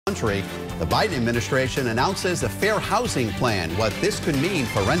country. The Biden administration announces a fair housing plan, what this could mean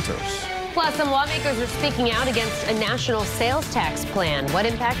for renters. Plus, some lawmakers are speaking out against a national sales tax plan. What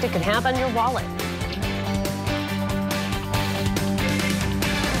impact it could have on your wallet.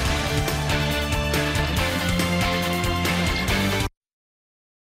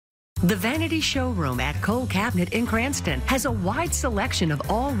 The Vanity Showroom at Cole Cabinet in Cranston has a wide selection of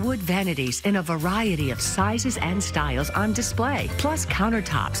all wood vanities in a variety of sizes and styles on display, plus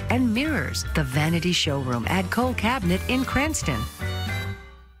countertops and mirrors. The Vanity Showroom at Cole Cabinet in Cranston.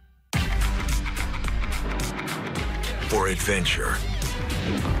 For adventure,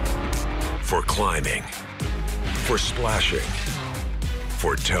 for climbing, for splashing,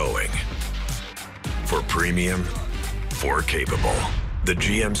 for towing, for premium, for capable. The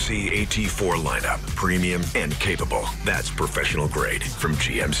GMC AT4 lineup, premium and capable. That's professional grade from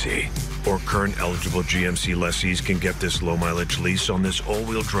GMC. Or current eligible GMC lessees can get this low mileage lease on this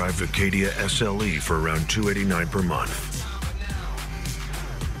all-wheel drive Acadia SLE for around $289 per month.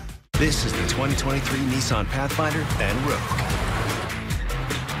 This is the 2023 Nissan Pathfinder and Rogue.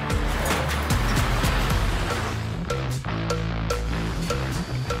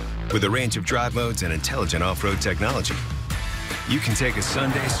 With a range of drive modes and intelligent off-road technology, you can take a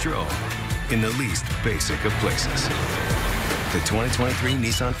Sunday stroll in the least basic of places. The 2023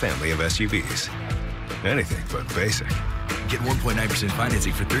 Nissan family of SUVs. Anything but basic. Get 1.9%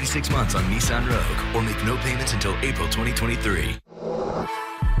 financing for 36 months on Nissan Rogue, or make no payments until April 2023.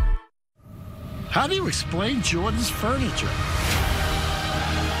 How do you explain Jordan's furniture?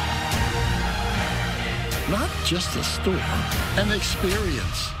 Not just a store, an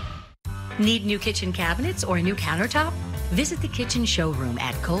experience. Need new kitchen cabinets or a new countertop? Visit the Kitchen Showroom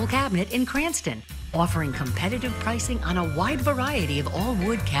at Cole Cabinet in Cranston, offering competitive pricing on a wide variety of all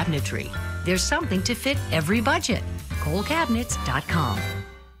wood cabinetry. There's something to fit every budget. ColeCabinets.com.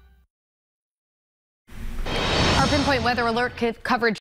 Our pinpoint weather alert coverage